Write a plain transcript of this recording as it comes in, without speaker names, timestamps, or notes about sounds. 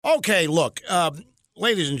Okay, look,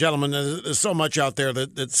 ladies and gentlemen, there's so much out there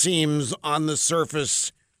that seems on the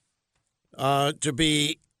surface to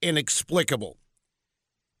be inexplicable.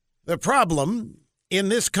 The problem in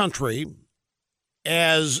this country,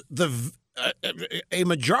 as a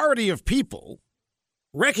majority of people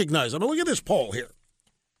recognize. I mean, look at this poll here.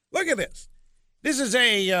 Look at this. It's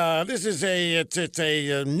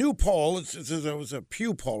a new poll. It was a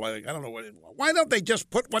Pew poll. I don't know why don't they just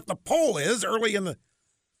put what the poll is early in the.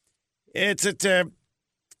 It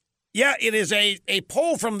is a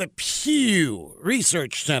poll from the Pew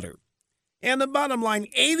Research Center. And the bottom line,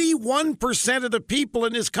 81% of the people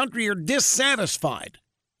in this country are dissatisfied.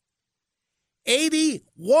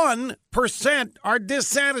 81% are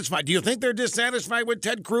dissatisfied. Do you think they're dissatisfied with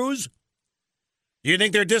Ted Cruz? Do you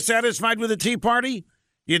think they're dissatisfied with the Tea Party?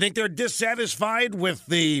 Do you think they're dissatisfied with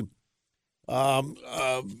the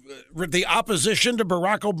opposition to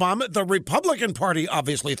Barack Obama? The Republican Party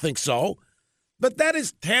obviously thinks so. But that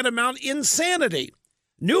is tantamount insanity.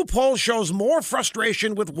 New poll shows more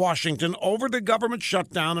frustration with Washington over the government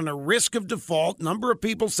shutdown and a risk of default. Number of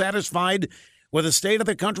people satisfied with the state of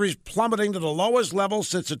the country plummeting to the lowest level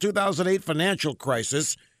since the 2008 financial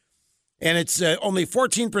crisis. And it's only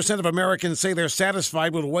 14% of Americans say they're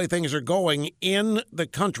satisfied with the way things are going in the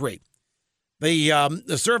country.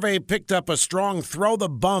 The survey picked up a strong throw the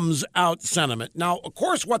bums out sentiment. Now, of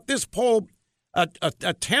course, what this poll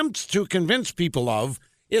attempts to convince people of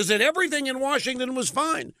is that everything in Washington was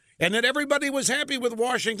fine and that everybody was happy with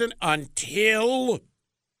Washington until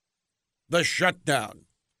the shutdown.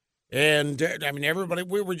 And, everybody,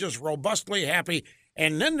 we were just robustly happy.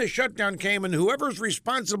 And then the shutdown came, and whoever's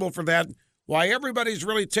responsible for that, why, everybody's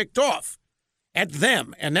really ticked off at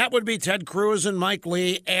them. And that would be Ted Cruz and Mike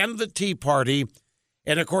Lee and the Tea Party.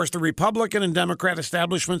 And, of course, the Republican and Democrat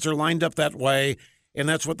establishments are lined up that way, and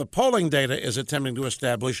that's what the polling data is attempting to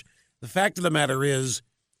establish. The fact of the matter is,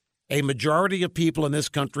 a majority of people in this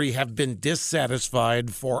country have been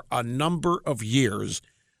dissatisfied for a number of years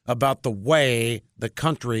about the way the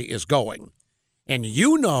country is going. And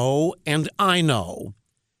you know, and I know,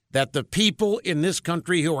 that the people in this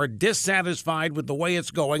country who are dissatisfied with the way it's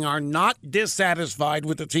going are not dissatisfied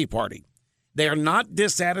with the Tea Party. They are not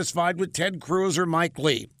dissatisfied with Ted Cruz or Mike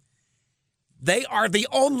Lee. They are the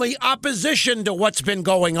only opposition to what's been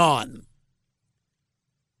going on.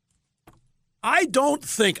 I don't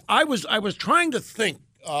think, I was trying to think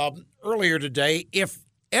earlier today, if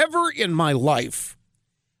ever in my life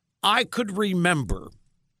I could remember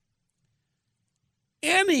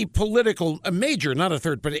any political, a major, not a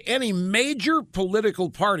third, but any major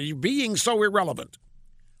political party being so irrelevant.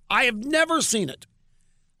 I have never seen it.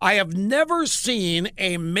 I have never seen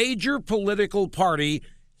a major political party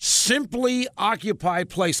simply occupy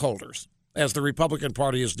placeholders, as the Republican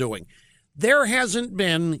Party is doing. There hasn't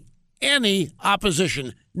been any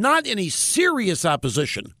opposition, not any serious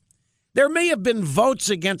opposition. There may have been votes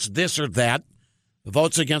against this or that,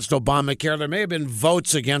 votes against Obamacare. There may have been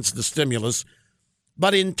votes against the stimulus.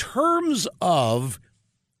 But in terms of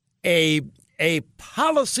a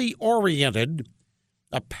policy-oriented,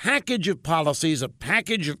 a package of policies, a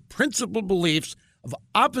package of principled beliefs of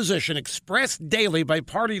opposition expressed daily by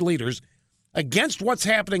party leaders against what's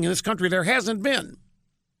happening in this country, there hasn't been.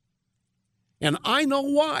 And I know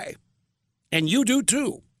why. And you do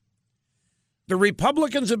too. The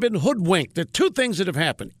Republicans have been hoodwinked. There are two things that have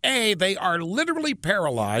happened. A, they are literally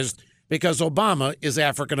paralyzed because Obama is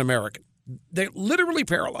African American. They're literally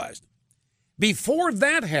paralyzed. Before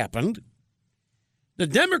that happened, the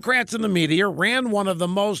Democrats and the media ran one of the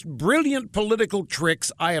most brilliant political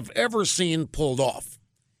tricks I have ever seen pulled off.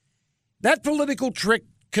 That political trick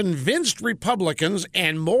convinced Republicans,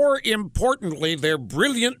 and more importantly, their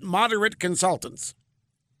brilliant moderate consultants,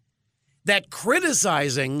 that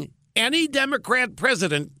criticizing any Democrat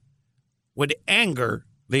president would anger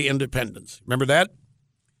the independents. Remember that?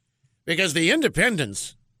 Because the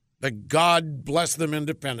independents, the God bless them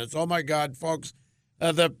independents, oh my God, folks,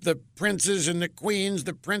 the princes and the queens,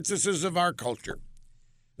 the princesses of our culture,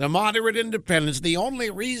 the moderate independents, the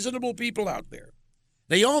only reasonable people out there,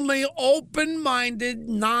 the only open-minded,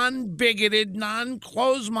 non-bigoted,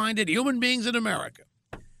 non-closed-minded human beings in America.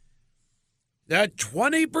 That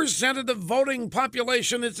 20% of the voting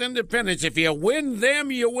population is independents. If you win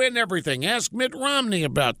them, you win everything. Ask Mitt Romney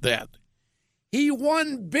about that. He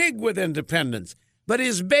won big with independents, but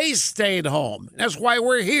his base stayed home. That's why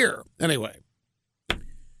we're here. Anyway.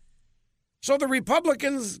 So the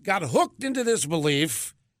Republicans got hooked into this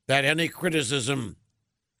belief that any criticism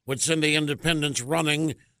would send the independents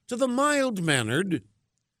running to the mild-mannered,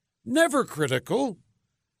 never critical,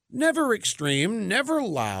 Never extreme, never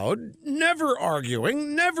loud, never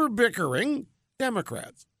arguing, never bickering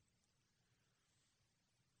Democrats.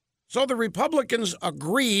 So the Republicans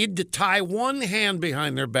agreed to tie one hand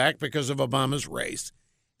behind their back because of Obama's race.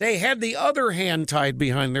 They had the other hand tied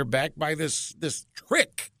behind their back by this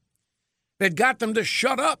trick that got them to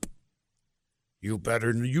shut up. You better,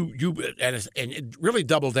 and it really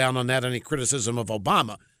doubled down on that, any criticism of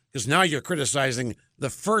Obama, because now you're criticizing the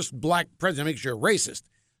first black president, makes you a racist.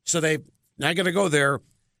 So they not going to go there,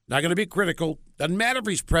 not going to be critical. Doesn't matter if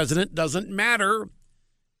he's president, doesn't matter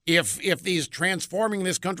if he's transforming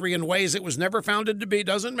this country in ways it was never founded to be,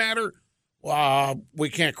 doesn't matter. We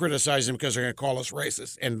can't criticize him because they're going to call us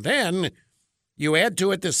racist. And then you add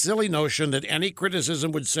to it this silly notion that any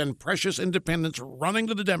criticism would send precious independents running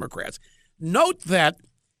to the Democrats. Note that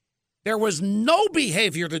there was no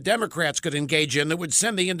behavior the Democrats could engage in that would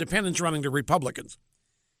send the independents running to Republicans.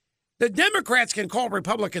 The Democrats can call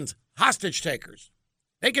Republicans hostage takers.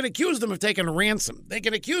 They can accuse them of taking ransom. They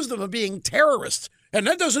can accuse them of being terrorists, and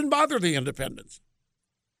that doesn't bother the independents.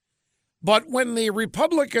 But when the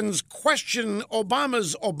Republicans question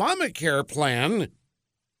Obama's Obamacare plan,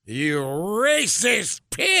 you racist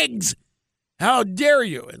pigs, how dare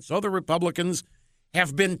you? And so the Republicans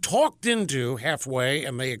have been talked into halfway,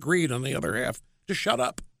 and they agreed on the other half to shut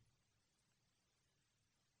up.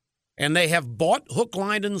 And they have bought hook,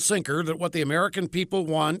 line, and sinker that what the American people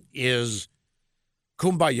want is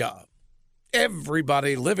kumbaya.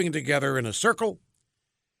 Everybody living together in a circle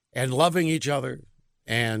and loving each other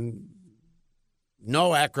and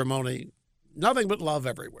no acrimony, nothing but love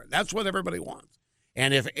everywhere. That's what everybody wants.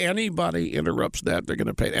 And if anybody interrupts that, they're going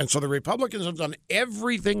to pay. And so the Republicans have done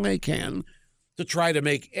everything they can to try to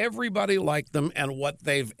make everybody like them, and what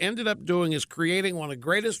they've ended up doing is creating one of the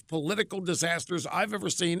greatest political disasters I've ever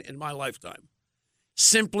seen in my lifetime,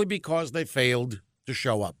 simply because they failed to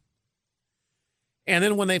show up. And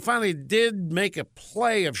then when they finally did make a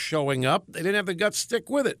play of showing up, they didn't have the guts to stick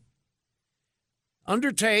with it.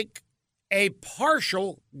 Undertake a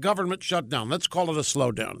partial government shutdown. Let's call it a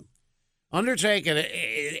slowdown. Undertake an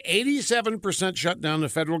 87% shutdown of the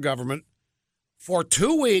federal government for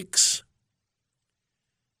 2 weeks.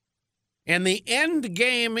 And the end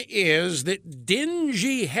game is that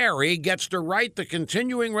Dingy Harry gets to write the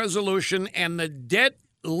continuing resolution and the debt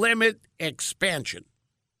limit expansion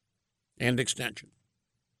and extension.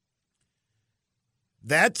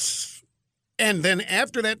 And then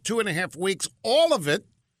after that 2.5 weeks, all of it,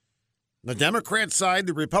 the Democrat side,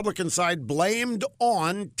 the Republican side, blamed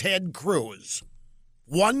on Ted Cruz.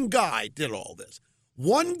 One guy did all this.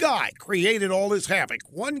 One guy created all this havoc.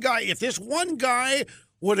 One guy, if this one guy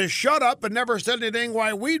would have shut up and never said anything,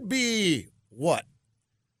 why, we'd be, what,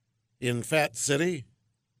 in Fat City?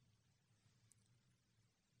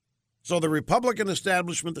 So the Republican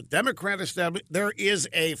establishment, the Democrat establishment, there is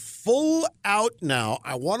a full out now.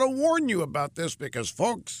 I want to warn you about this because,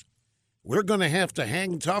 folks, we're going to have to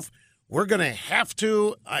hang tough. We're going to have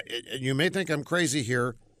to, you may think I'm crazy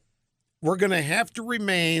here, we're going to have to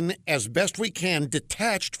remain as best we can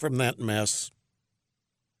detached from that mess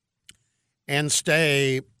and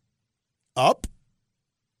stay up,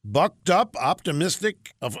 bucked up,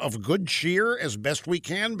 optimistic, of good cheer as best we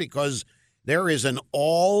can, because there is an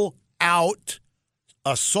all-out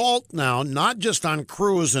assault now, not just on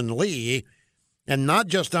Cruz and Lee, and not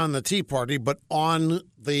just on the Tea Party, but on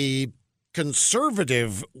the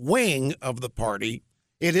conservative wing of the party.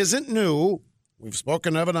 It isn't new. We've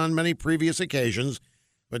spoken of it on many previous occasions,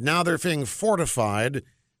 but now they're being fortified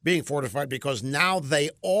because now they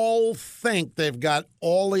all think they've got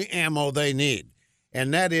all the ammo they need.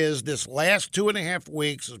 And that is, this last 2.5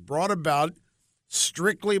 weeks is brought about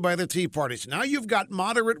strictly by the Tea Party. So now you've got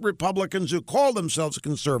moderate Republicans who call themselves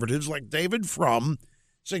conservatives, like David Frum,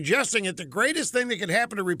 suggesting that the greatest thing that could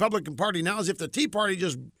happen to the Republican Party now is if the Tea Party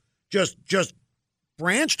just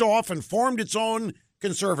branched off and formed its own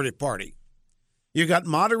conservative party. You got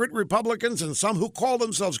moderate Republicans and some who call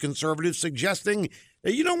themselves conservatives suggesting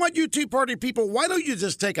that, you know what, you Tea Party people, why don't you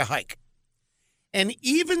just take a hike? And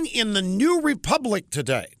even in the New Republic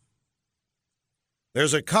today,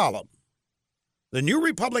 there's a column. The New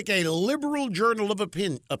Republic, a liberal journal of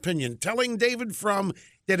opinion, telling David Frum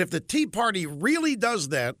that if the Tea Party really does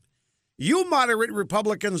that, you moderate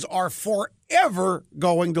Republicans are forever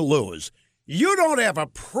going to lose. You don't have a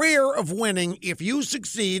prayer of winning if you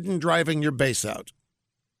succeed in driving your base out.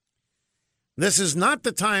 This is not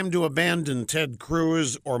the time to abandon Ted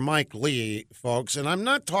Cruz or Mike Lee, folks. And I'm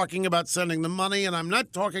not talking about sending them money, and I'm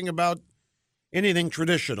not talking about anything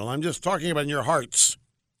traditional. I'm just talking about in your hearts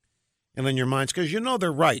and in your minds, because you know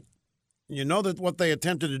they're right. You know that what they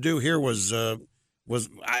attempted to do here was was,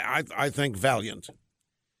 I think, valiant.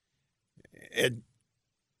 It's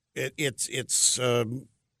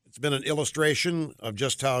been an illustration of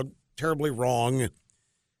just how terribly wrong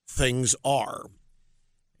things are.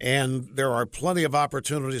 And there are plenty of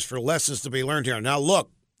opportunities for lessons to be learned here. Now,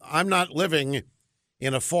 look, I'm not living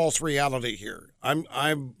in a false reality here.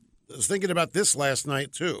 I was thinking about this last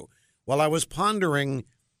night, too, while I was pondering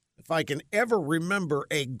if I can ever remember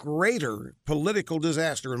a greater political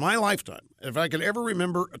disaster in my lifetime, if I can ever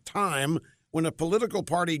remember a time when a political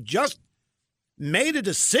party just made a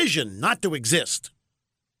decision not to exist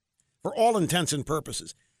for all intents and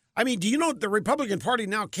purposes. I mean, do you know the Republican Party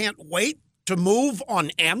now can't wait to move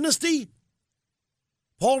on amnesty?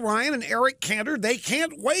 Paul Ryan and Eric Cantor, they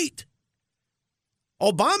can't wait.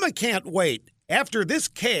 Obama can't wait. After this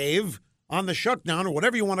cave on the shutdown, or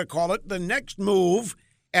whatever you want to call it, the next move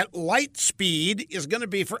at light speed is going to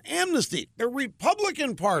be for amnesty. The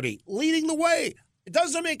Republican Party leading the way. It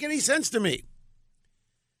doesn't make any sense to me.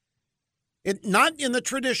 Not in the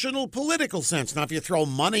traditional political sense. Now, if you throw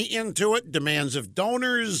money into it, demands of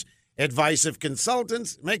donors, advice of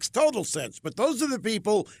consultants, it makes total sense. But those are the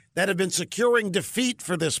people that have been securing defeat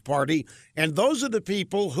for this party, and those are the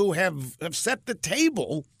people who have set the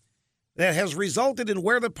table that has resulted in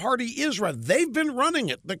where the party is run. They've been running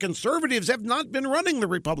it. The conservatives have not been running the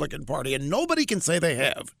Republican Party, and nobody can say they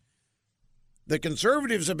have. The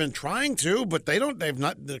conservatives have been trying to, but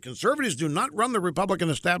the conservatives do not run the Republican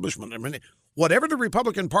establishment. I mean, whatever the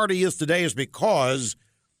Republican Party is today is because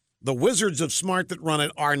the wizards of smart that run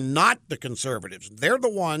it are not the conservatives. They're the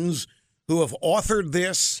ones who have authored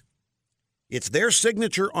this. It's their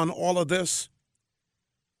signature on all of this.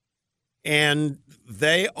 And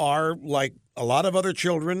they are, like a lot of other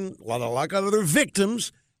children, like other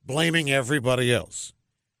victims, blaming everybody else.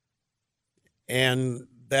 And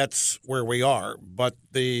that's where we are. But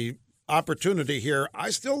the opportunity here,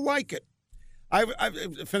 I still like it. I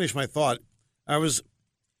finished my thought. I was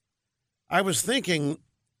thinking,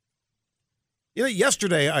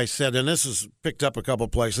 yesterday I said, and this is picked up a couple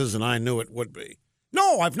places, and I knew it would be.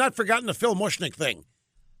 No, I've not forgotten the Phil Mushnick thing.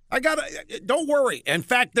 Don't worry. In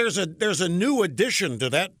fact, there's a new addition to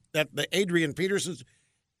that the Adrian Peterson's.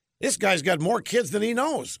 This guy's got more kids than he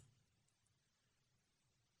knows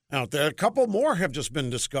out there. A couple more have just been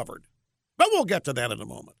discovered, but we'll get to that in a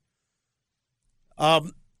moment.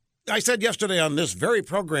 I said yesterday on this very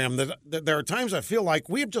program that there are times I feel like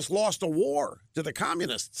we have just lost a war to the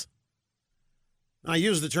communists. I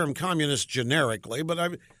use the term communist generically,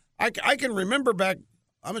 but I can remember back,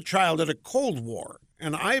 I'm a child at a Cold War,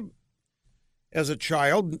 and as a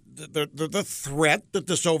child, the threat that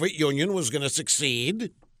the Soviet Union was going to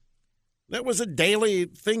succeed, that was a daily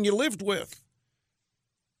thing you lived with.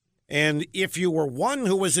 And if you were one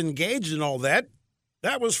who was engaged in all that,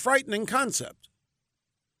 that was frightening concept.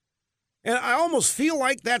 And I almost feel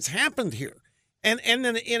like that's happened here. And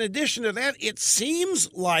then in addition to that, it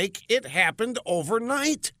seems like it happened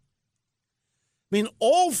overnight. I mean,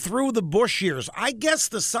 all through the Bush years, I guess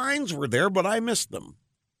the signs were there, but I missed them.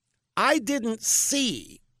 I didn't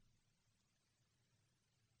see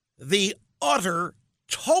the utter,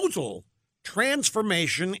 total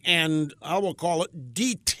transformation and I will call it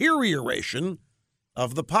deterioration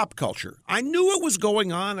of the pop culture. I knew it was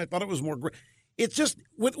going on. I thought it was more great. It's just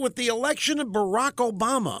with the election of Barack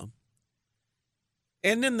Obama,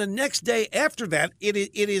 and then the next day after that, it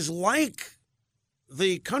is like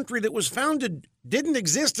the country that was founded didn't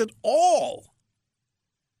exist at all.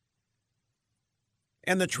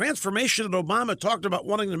 And the transformation that Obama talked about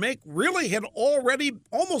wanting to make really had already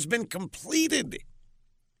almost been completed.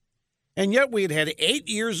 And yet we had 8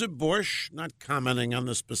 years of Bush, not commenting on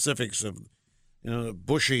the specifics of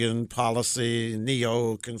Bushian policy,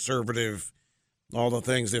 neoconservative, all the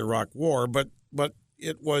things, the Iraq War, but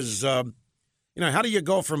it was, how do you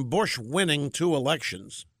go from Bush winning 2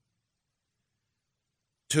 elections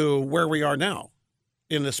to where we are now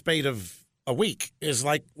in the spate of a week is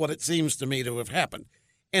like what it seems to me to have happened.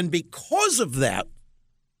 And because of that,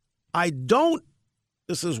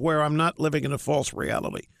 this is where I'm not living in a false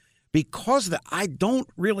reality. Because of that, I don't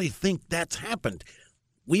really think that's happened.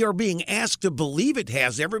 We are being asked to believe it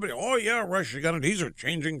has. Everybody, oh, yeah, Russia got it. These are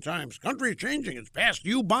changing times. Country is changing. It's passed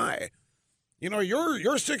you by.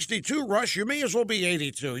 You're 62, Rush. You may as well be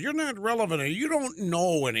 82. You're not relevant. You don't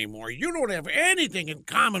know anymore. You don't have anything in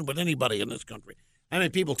common with anybody in this country. I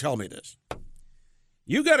mean, people tell me this.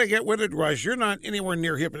 You got to get with it, Rush. You're not anywhere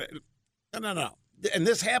near hip. No. And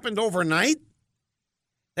this happened overnight.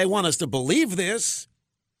 They want us to believe this.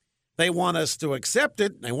 They want us to accept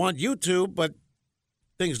it. They want you to, but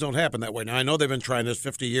things don't happen that way. Now, I know they've been trying this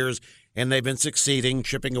 50 years, and they've been succeeding,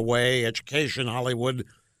 chipping away, education, Hollywood.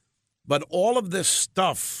 But all of this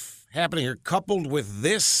stuff happening here, coupled with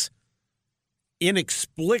this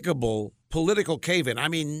inexplicable political cave-in. I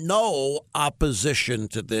mean, no opposition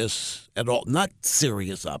to this at all. Not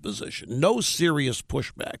serious opposition. No serious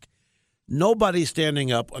pushback. Nobody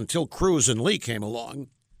standing up until Cruz and Lee came along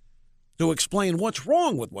to explain what's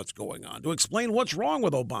wrong with what's going on, to explain what's wrong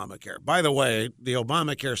with Obamacare. By the way, the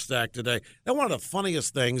Obamacare stack today, and one of the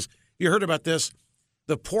funniest things, you heard about this,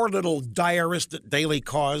 the poor little diarist at Daily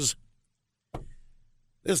Cause.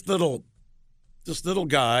 This little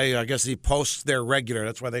guy, I guess he posts there regular.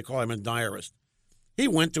 That's why they call him a diarist. He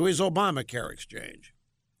went to his Obamacare exchange,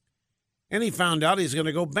 and he found out he's going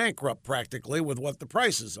to go bankrupt practically with what the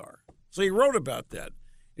prices are. So he wrote about that.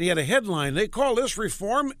 He had a headline. They call this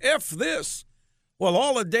reform, F this. Well,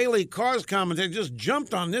 all the Daily Cause commentators just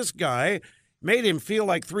jumped on this guy, made him feel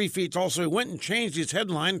like 3 feet tall, so he went and changed his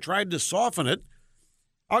headline, tried to soften it.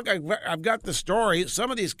 I've got the story. Some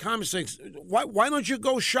of these comments say, why don't you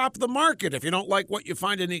go shop the market if you don't like what you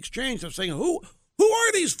find in the exchange? I'm saying, who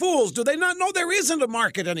are these fools? Do they not know there isn't a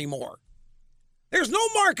market anymore? There's no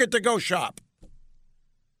market to go shop.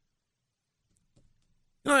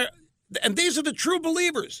 You know, and these are the true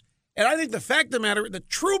believers. And I think the fact of the matter, the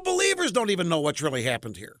true believers don't even know what's really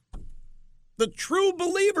happened here. The true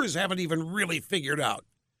believers haven't even really figured out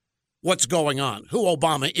what's going on, who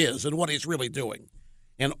Obama is and what he's really doing.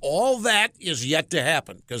 And all that is yet to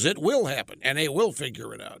happen, because it will happen, and they will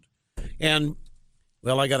figure it out. And,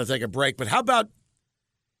 well, I got to take a break, but how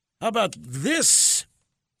about this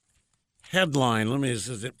headline?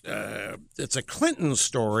 It's a Clinton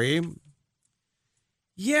story.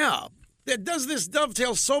 Yeah, does this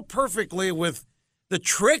dovetail so perfectly with the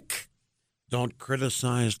trick? Don't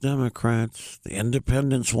criticize Democrats. The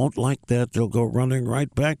independents won't like that. They'll go running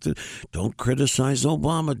right back to, don't criticize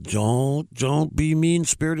Obama. Don't be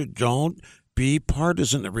mean-spirited. Don't be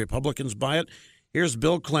partisan. The Republicans buy it. Here's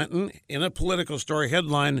Bill Clinton in a political story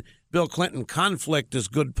headline, Bill Clinton, conflict is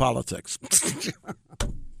good politics.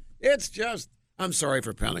 It's just, I'm sorry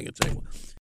for pounding a table.